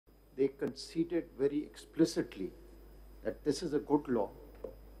they conceded very explicitly that this is a good law.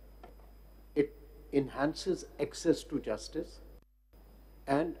 It enhances access to justice,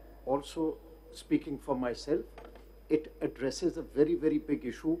 and also, speaking for myself, it addresses a very, very big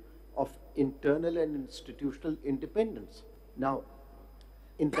issue of internal and institutional independence. Now,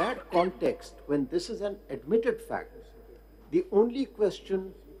 in that context, when this is an admitted fact, the only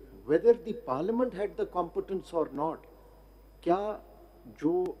question whether the parliament had the competence or not, क्या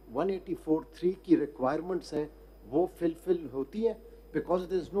जो 184(3) की requirements है वो fulfill होती है, because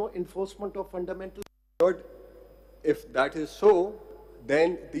there is no enforcement of fundamental. Lord, if that is so,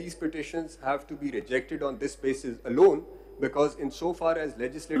 then these petitions have to be rejected on this basis alone, because insofar as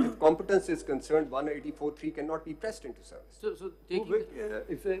legislative competence is concerned, 184(3) cannot be pressed into service. So taking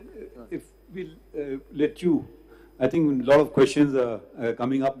if we'll let you, I think a lot of questions are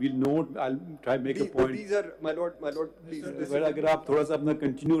coming up. We'll note. I'll try to make a point. These are, my lord, please. But अगर आप थोड़ा सा अपना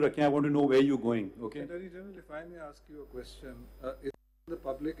continue रखें, I want to know where you're going. Okay. Attorney General, if I may ask you a question, is it in the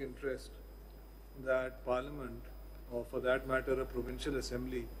public interest that Parliament, or for that matter a provincial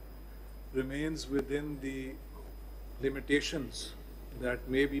assembly, remains within the limitations that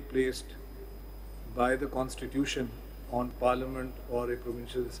may be placed by the Constitution on Parliament or a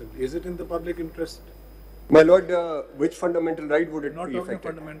provincial assembly? Is it in the public interest? My lord, which fundamental right would it I'm not be talking of affected?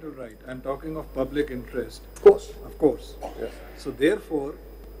 fundamental right. I'm talking of public interest. Of course. Of course. Yes. So therefore,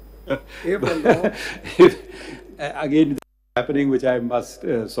 if a law... Again, happening, which I must,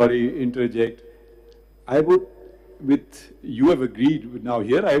 interject. I would, with you have agreed with now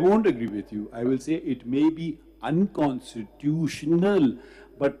here, I won't agree with you. I will say it may be unconstitutional,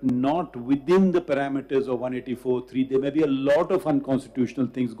 but not within the parameters of 184(3). There may be a lot of unconstitutional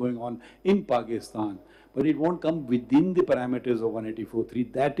things going on in Pakistan, but it won't come within the parameters of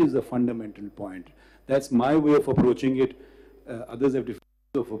 184(3). That is the fundamental point. That's my way of approaching it. Others have different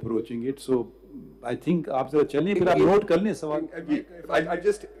ways of approaching it. So I think आप जरा चलें, फिर आप note कर लें सवाल. I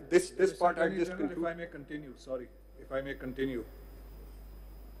just this part I just conclude. If I may continue, sorry, if I may continue.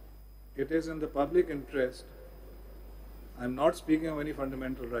 It is in the public interest. I'm not speaking of any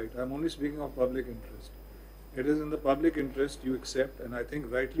fundamental right. I'm only speaking of public interest. It is in the public interest you accept, and I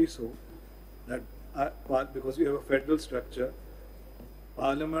think rightly so, that because we have a federal structure,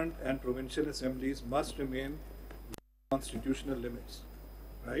 Parliament and provincial assemblies must remain within constitutional limits,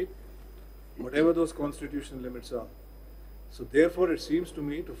 right? Whatever those constitutional limits are. So therefore, it seems to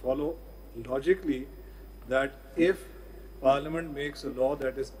me to follow logically that if Parliament makes a law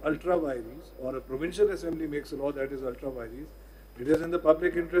that is ultra vires, or a provincial assembly makes a law that is ultra vires, it is in the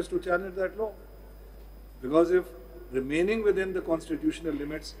public interest to challenge that law. Because if remaining within the constitutional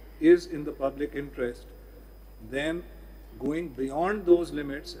limits is in the public interest, then going beyond those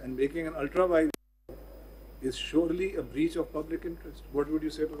limits and making an ultra vires is surely a breach of public interest. What would you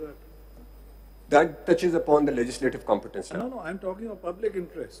say to that? That touches upon the legislative competence. No, I'm talking of public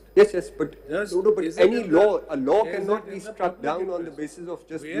interest. Yes, but, Yes, but any law, a law cannot be in the struck public down on the interest? basis of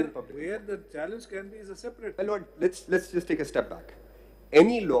just being public. Where the challenge can be is a separate. My lord, let's just take a step back.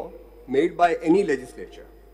 Any law made by any legislature